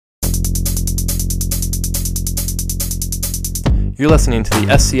You're listening to the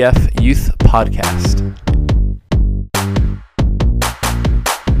SCF Youth Podcast.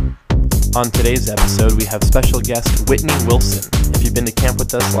 On today's episode, we have special guest Whitney Wilson. If you've been to camp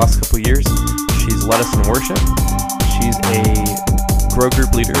with us the last couple of years, she's led us in worship. She's a grow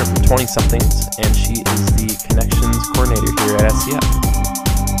group leader of the 20-somethings, and she is the connections coordinator here at SCF.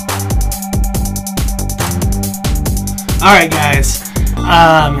 All right, guys.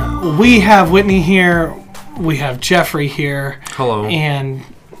 We have Whitney here. We have Jeffrey here. Hello. And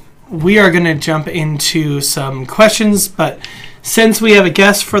we are going to jump into some questions, but since we have a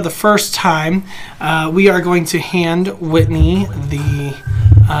guest for the first time, we are going to hand Whitney the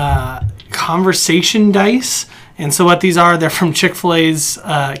conversation dice. And so what these are, they're from Chick-fil-A's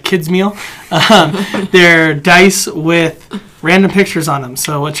kids meal. They're dice with random pictures on them.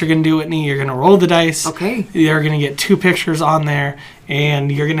 So what you're going to do, Whitney, you're going to roll the dice. Okay. You're going to get 2 pictures on there,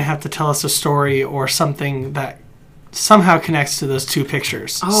 and you're going to have to tell us a story or something that somehow connects to those 2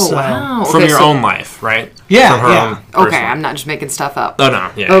 pictures. Oh, wow. From your own life, right? Yeah, From her own Okay, I'm not just making stuff up. Oh,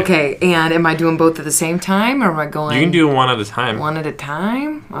 no. Yeah. Okay, and am I doing both at the same time, or am I going... You can do one at a time. One at a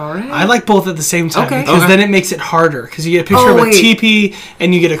time? All right. I like both at the same time because then it makes it harder because you get a picture of a teepee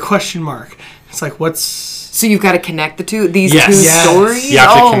and you get a question mark. It's like, what's... So you've got to connect the two, these two stories? You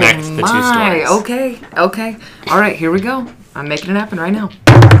have to connect the 2 stories. Okay. All right, here we go. I'm making it happen right now.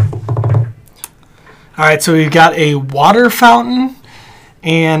 All right, so we've got a water fountain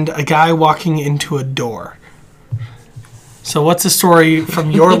and a guy walking into a door. So what's a story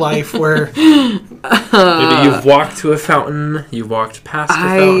from your life where... Maybe you've walked to a fountain, you've walked past a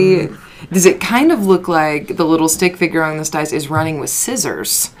fountain. Does it kind of look like the little stick figure on this dice is running with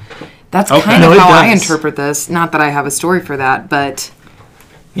scissors? That's kind of how I interpret this. Not that I have a story for that, but...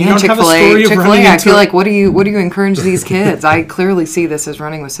 Yeah, Chick-fil-A, I feel like, what do you encourage these kids? I clearly see this as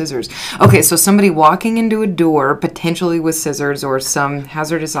running with scissors. Okay, so somebody walking into a door, potentially with scissors or some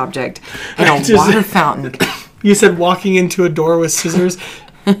hazardous object, and a water fountain. You said walking into a door with scissors.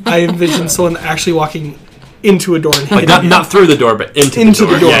 I envisioned someone actually walking into a door and like not through the door, but into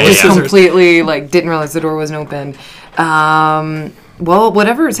the door. Yeah. Completely, didn't realize the door wasn't open. Well,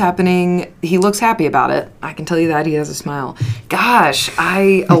 whatever is happening, he looks happy about it. I can tell you that. He has a smile. Gosh,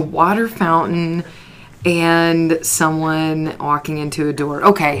 a water fountain and someone walking into a door.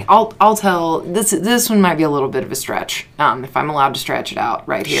 Okay, I'll tell. This one might be a little bit of a stretch, if I'm allowed to stretch it out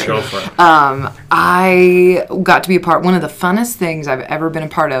right here. Go for it. I got to be a part. One of the funnest things I've ever been a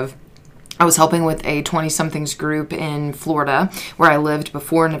part of. I was helping with a 20-somethings group in Florida, where I lived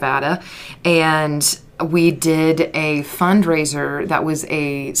before Nevada, and we did a fundraiser that was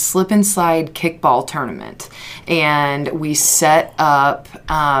a slip and slide kickball tournament, and we set up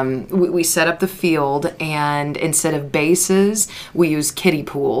the field, and instead of bases we used kiddie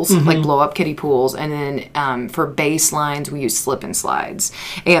pools, like blow up kiddie pools, and then for baselines we used slip and slides.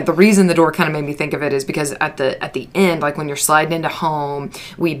 And the reason the door kind of made me think of it is because at the end, like when you're sliding into home,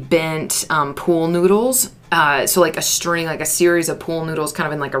 we bent pool noodles. So like a string, like a series of pool noodles kind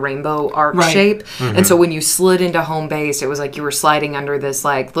of in like a rainbow arc shape. And so when you slid into home base, it was like you were sliding under this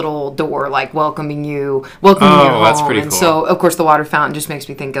like little door, like welcoming you home. That's pretty cool. And so of course the water fountain just makes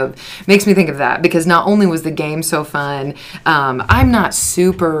me think of that, because not only was the game so fun, I'm not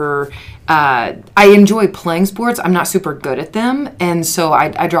super... I enjoy playing sports. I'm not super good at them. And so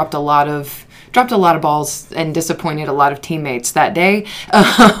I dropped a lot of balls and disappointed a lot of teammates that day,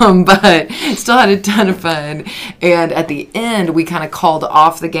 but still had a ton of fun. And at the end, we kind of called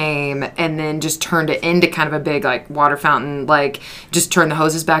off the game and then just turned it into kind of a big like water fountain, like just turned the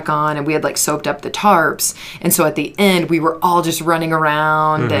hoses back on, and we had like soaked up the tarps. And so at the end, we were all just running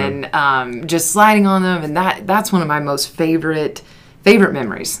around and just sliding on them, and that's one of my most favorite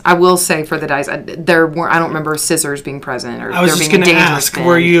memories. I will say for the dice, I don't remember scissors being present or I was just going to ask,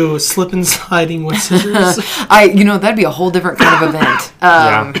 were you slip and sliding with scissors? That'd be a whole different kind of event.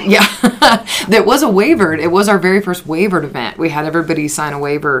 Yeah. There was a waivered. It was our very first waivered event. We had everybody sign a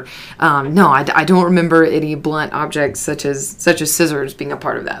waiver. No, I don't remember any blunt objects such as scissors being a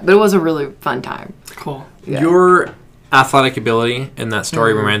part of that, but it was a really fun time. Cool. Yeah. Your athletic ability in that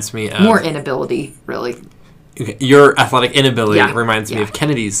story reminds me of... More inability, really. Okay. Your athletic inability reminds me of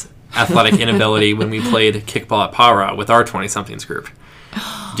Kennedy's athletic inability when we played kickball at Para with our 20-somethings group.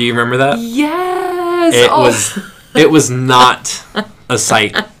 Do you remember that? Yes. It was not a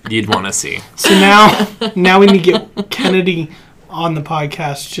sight you'd want to see. So now we need to get Kennedy on the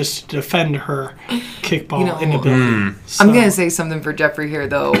podcast just to defend her kickball inability. So. I'm going to say something for Jeffrey here,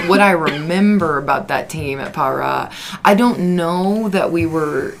 though. What I remember about that team at Para, I don't know that we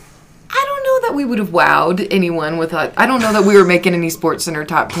were that we would have wowed anyone with I don't know that we were making any Sports Center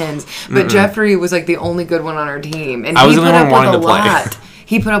top 10s, but Jeffrey was like the only good one on our team, and I was he the put only up one with a wanting to play. lot.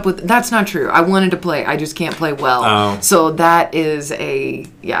 He put up with. That's not true. I wanted to play. I just can't play well. Oh. So that is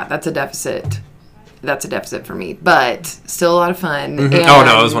that's a deficit. That's a deficit for me, but still a lot of fun. Mm-hmm. And Oh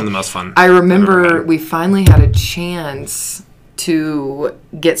no, it was one of the most fun. I remember we finally had a chance to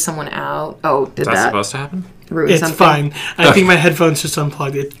get someone out. Oh, did Is that that supposed to happen? ruin It's something? fine. I think my headphones just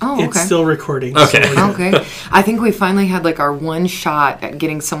unplugged. It's okay. still recording. Okay. So Okay. I think we finally had like our one shot at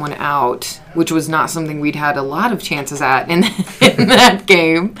getting someone out, which was not something we'd had a lot of chances at in that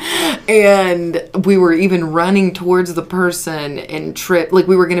game. And we were even running towards the person and tripped. Like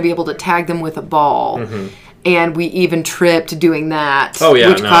we were going to be able to tag them with a ball. Mm-hmm. And we even tripped doing that. Oh, yeah,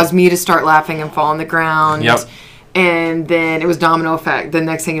 which no. caused me to start laughing and fall on the ground. Yep. And then it was domino effect. The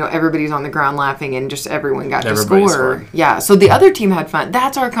next thing you know, everybody's on the ground laughing, and just everyone got to Everybody score. scored. Yeah, so the other team had fun.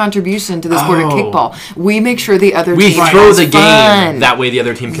 That's our contribution to the sport of Oh. kickball. We make sure the other We team throw has the fun. game. That way the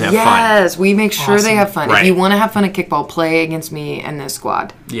other team can have fun. Yes, we make sure they Awesome. have fun. If Right. you want to have fun at kickball, play against me and this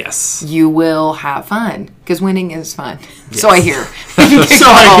squad. Yes. You will have fun, because winning is fun. So I hear. So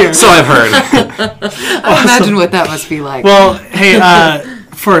I hear. So I've heard. I imagine what that must be like. Well, hey,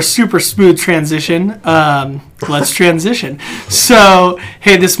 for a super smooth transition, let's transition. So,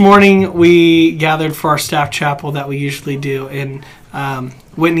 hey, this morning we gathered for our staff chapel that we usually do, and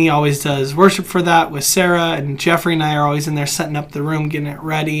Whitney always does worship for that with Sarah, and Jeffrey and I are always in there setting up the room, getting it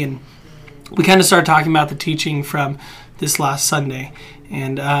ready, and we kind of started talking about the teaching from this last Sunday.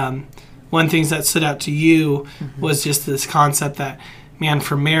 And one of the things that stood out to you was just this concept that, man,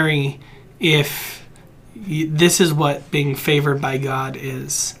 for Mary, if this is what being favored by God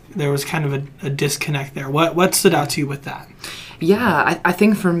is, there was kind of a disconnect there. What stood out to you with that? Yeah, I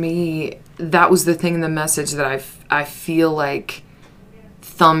think for me, that was the thing in the message that I feel like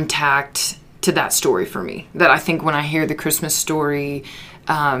thumbtacked to that story for me. That I think when I hear the Christmas story,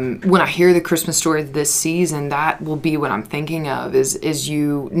 this season, that will be what I'm thinking of is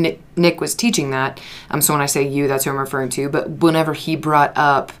you, Nick was teaching that. So when I say you, that's who I'm referring to. But whenever he brought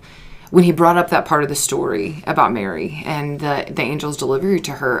up that part of the story about Mary and the angel's delivery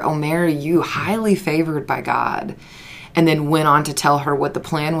to her, oh, Mary, you highly favored by God. And then went on to tell her what the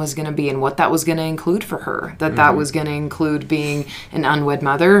plan was going to be and what that was going to include for her. That was going to include being an unwed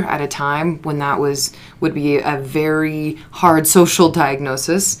mother at a time when that would be a very hard social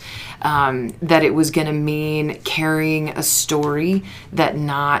diagnosis. That it was going to mean carrying a story that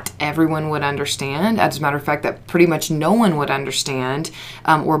not everyone would understand. As a matter of fact, that pretty much no one would understand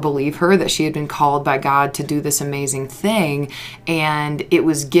or believe her, that she had been called by God to do this amazing thing. And it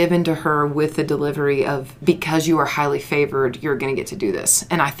was given to her with the delivery of, because you are highly favored, you're going to get to do this.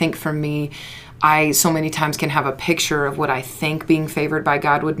 And I think for me, I so many times can have a picture of what I think being favored by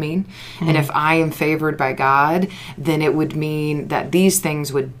God would mean. And if I am favored by God, then it would mean that these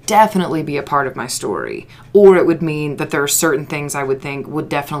things would definitely be a part of my story. Or it would mean that there are certain things I would think would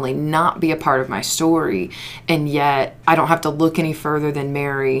definitely not be a part of my story. And yet I don't have to look any further than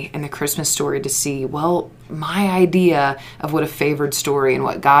Mary and the Christmas story to see, well, my idea of what a favored story and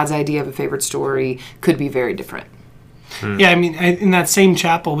what God's idea of a favored story could be very different. Yeah, I mean, in that same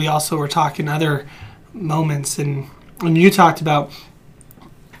chapel, we also were talking other moments, and when you talked about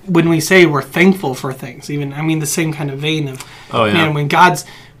when we say we're thankful for things, even, I mean, the same kind of vein of, man, when God's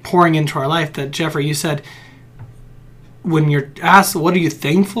pouring into our life, that Jeffrey, you said, when you're asked, what are you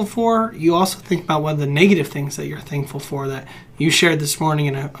thankful for? You also think about what are the negative things that you're thankful for that you shared this morning,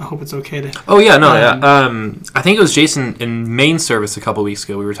 and I hope it's okay to... Oh, yeah, no, I think it was Jason in main service a couple weeks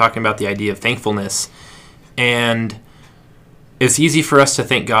ago. We were talking about the idea of thankfulness, and it's easy for us to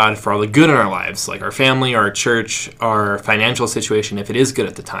thank God for all the good in our lives, like our family, our church, our financial situation, if it is good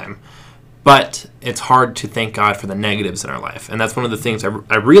at the time. But it's hard to thank God for the negatives in our life. And that's one of the things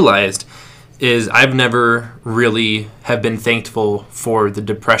I realized is I've never really have been thankful for the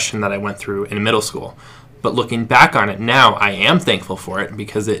depression that I went through in middle school. But looking back on it now, I am thankful for it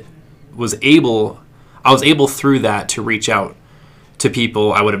because I was able through that to reach out to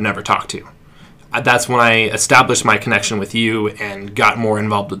people I would have never talked to. That's when I established my connection with you and got more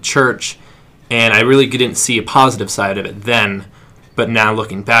involved with church. And I really didn't see a positive side of it then. But now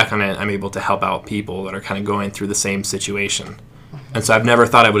looking back on it, I'm able to help out people that are kind of going through the same situation. And so I've never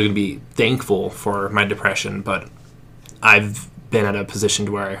thought I would be thankful for my depression, but I've been at a position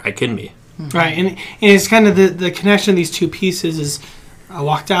to where I can be. Right, and it's kind of the connection of these two pieces is I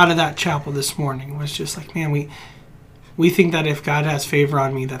walked out of that chapel this morning, was just like, man, we think that if God has favor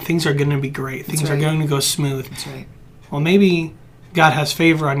on me, that things are going to be great. Things are going to go smooth. That's right. Well, maybe God has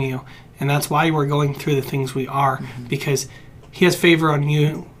favor on you, and that's why we're going through the things we are, because he has favor on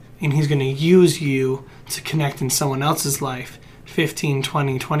you and he's going to use you to connect in someone else's life 15,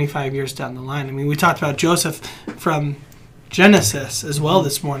 20, 25 years down the line. I mean, we talked about Joseph from Genesis as well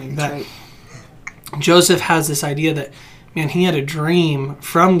this morning, that right. Joseph has this idea that, man, he had a dream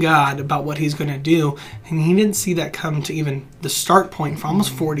from God about what he's going to do, and he didn't see that come to even the start point for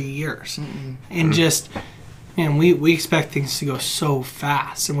almost 40 years. And just, man, we expect things to go so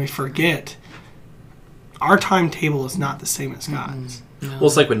fast, and we forget our timetable is not the same as God's. No. Well,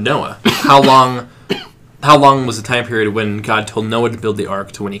 it's like with Noah. How long was the time period when God told Noah to build the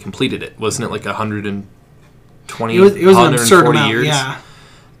ark to when he completed it? Wasn't it like 120, It was an absurd 140 amount, years? yeah.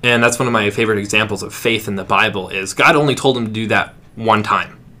 And that's one of my favorite examples of faith in the Bible is God only told him to do that one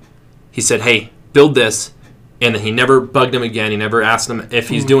time. He said, hey, build this, and then he never bugged him again. He never asked him if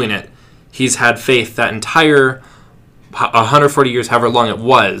he's doing it. He's had faith that entire 140 years, however long it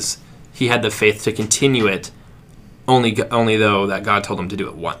was, he had the faith to continue it, only though that God told him to do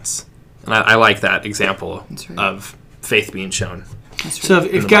it once. And I like that example right. of faith being shown. That's right. So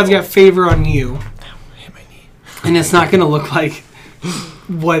if God's got favor on you, and it's not going to look like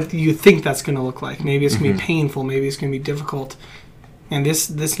what you think that's going to look like. Maybe it's going to be painful. Maybe it's going to be difficult. And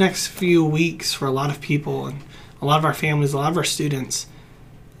this next few weeks for a lot of people and a lot of our families, a lot of our students,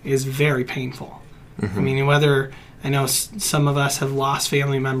 is very painful. I mean, whether I know some of us have lost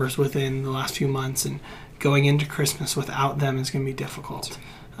family members within the last few months, and going into Christmas without them is going to be difficult.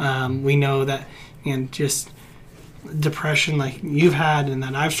 We know that, and just depression like you've had and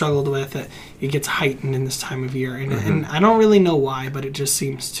that I've struggled with, that it gets heightened in this time of year. And I don't really know why, but it just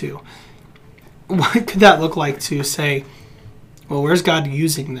seems to. What could that look like to say, well, where's God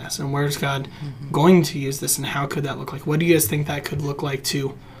using this? And where's God going to use this? And how could that look like? What do you guys think that could look like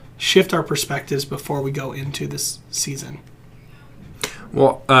to shift our perspectives before we go into this season?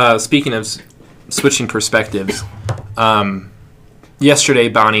 Well, speaking of switching perspectives, yesterday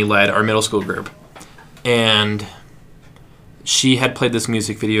Bonnie led our middle school group, and she had played this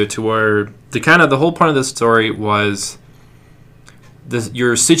music video to where the whole point of the story was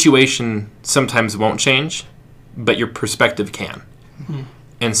your situation sometimes won't change, but your perspective can.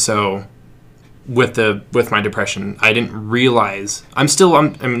 And so with my depression, I didn't realize I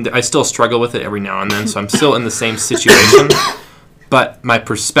still struggle with it every now and then, so I'm still in the same situation, but my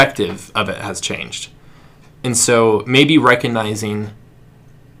perspective of it has changed. And so maybe recognizing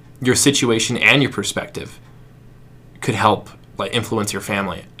your situation and your perspective could help influence your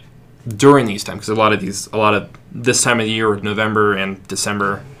family during these times, because a lot of this time of the year, November and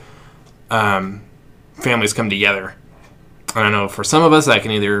December, families come together. And I know for some of us that can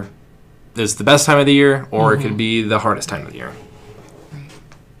either is the best time of the year, or it could be the hardest time of the year.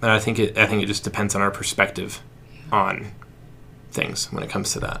 And I think it just depends on our perspective on things when it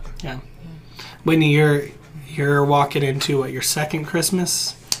comes to that. Yeah. Whitney, you're walking into your second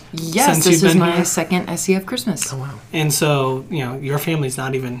Christmas. Yes, this is my second SCF Christmas. Oh wow! And so your family's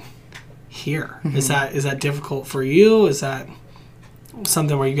not even here. Is that difficult for you? Is that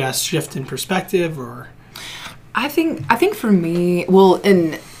something where you guys shift in perspective, or? I think for me, well,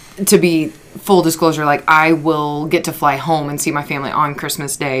 and to be full disclosure, I will get to fly home and see my family on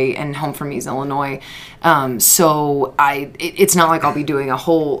Christmas Day, and home for me is Illinois. So it's not like I'll be doing a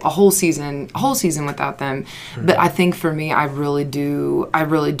whole season without them. But I think for me, I really do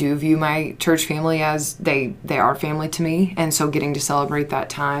view my church family as they are family to me, and so getting to celebrate that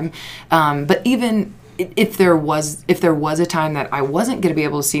time. But even if there was a time that I wasn't going to be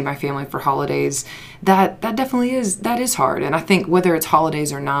able to see my family for holidays, that definitely is hard. And I think whether it's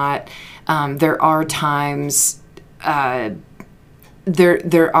holidays or not, there are times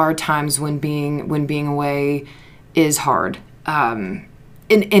there are times when being away is hard. And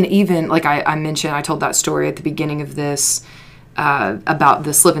even like I mentioned, I told that story at the beginning of this about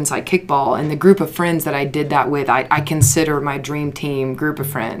the slip and slide kickball, and the group of friends that I did that with, I consider my dream team group of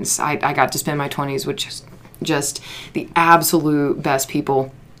friends. I got to spend my 20s with just the absolute best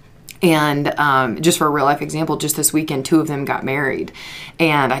people. And just for a real life example, just this weekend, 2 of them got married,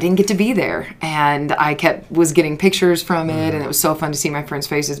 and I didn't get to be there. And I was getting pictures from it, and it was so fun to see my friends'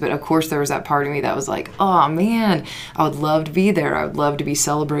 faces. But of course, there was that part of me that was like, oh man, I would love to be there. I would love to be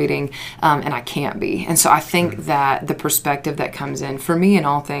celebrating, and I can't be. And so I think that the perspective that comes in for me in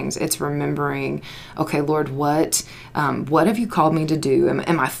all things, it's remembering, okay, Lord, what have you called me to do?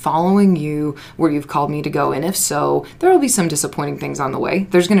 Am I following you where you've called me to go? And if so, there will be some disappointing things on the way.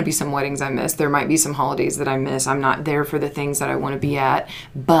 There's going to be some weddings I miss. There might be some holidays that I miss. I'm not there for the things that I want to be at.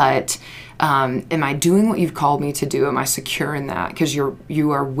 But am I doing what you've called me to do? Am I secure in that? Because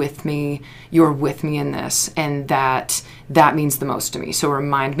you are with me. You are with me in this, and that means the most to me. So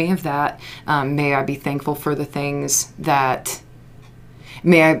remind me of that. May I be thankful for the things that.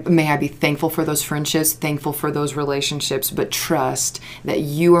 May I be thankful for those friendships, thankful for those relationships, but trust that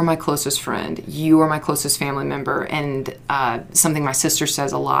you are my closest friend, you are my closest family member. And something my sister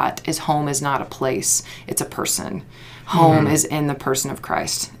says a lot is home is not a place, it's a person. Home is in the person of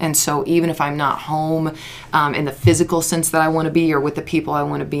Christ. And so even if I'm not home in the physical sense that I want to be or with the people I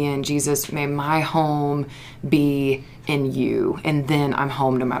want to be in, Jesus, may my home be in you. And then I'm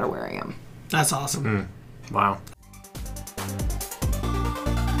home no matter where I am. That's awesome. Wow.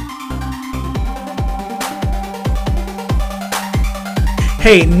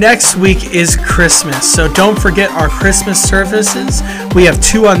 Hey, next week is Christmas, so don't forget our Christmas services. We have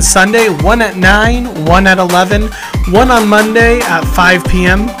 2 on Sunday, 1 at 9, 1 at 11, 1 on Monday at 5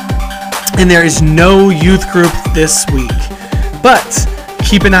 p.m., and there is no youth group this week. But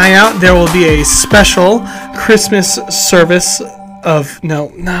keep an eye out. There will be a special Christmas service service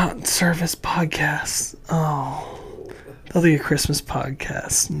podcast. Oh, there'll be a Christmas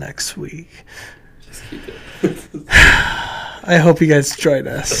podcast next week. Just keep it. I hope you guys join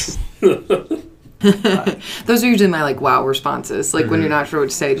us. Those are usually my wow responses. Like when you're not sure what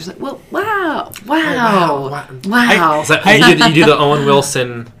to say, just well, wow. You do the Owen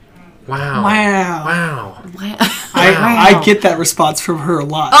Wilson. Wow. I get that response from her a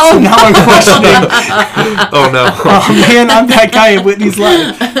lot. So now I'm questioning. Oh no. Oh man, I'm that guy in Whitney's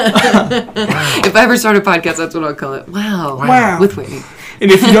life. If I ever start a podcast, that's what I'll call it. Wow. With Whitney. And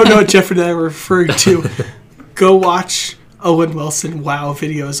if you don't know what Jeffrey and I were referring to, go watch Owen Wilson wow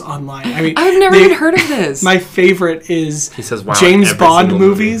videos online. I mean, I've never even heard of this. My favorite is he says wow James Bond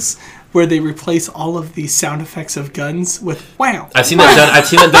movies where they replace all of the sound effects of guns with wow. I've seen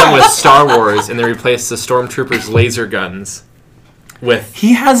that done with Star Wars, and they replace the stormtroopers' laser guns with.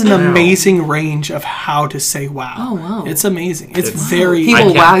 He has an amazing range of how to say wow. Oh wow! It's amazing. It's very. He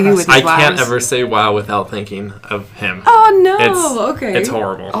will wow you with his I can't ever say wow without thinking of him. Oh no! Okay. It's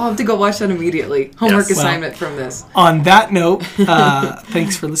horrible. I'll have to go watch that immediately. Homework assignment from this. On that note,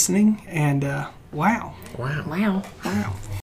 thanks for listening, and wow. Wow.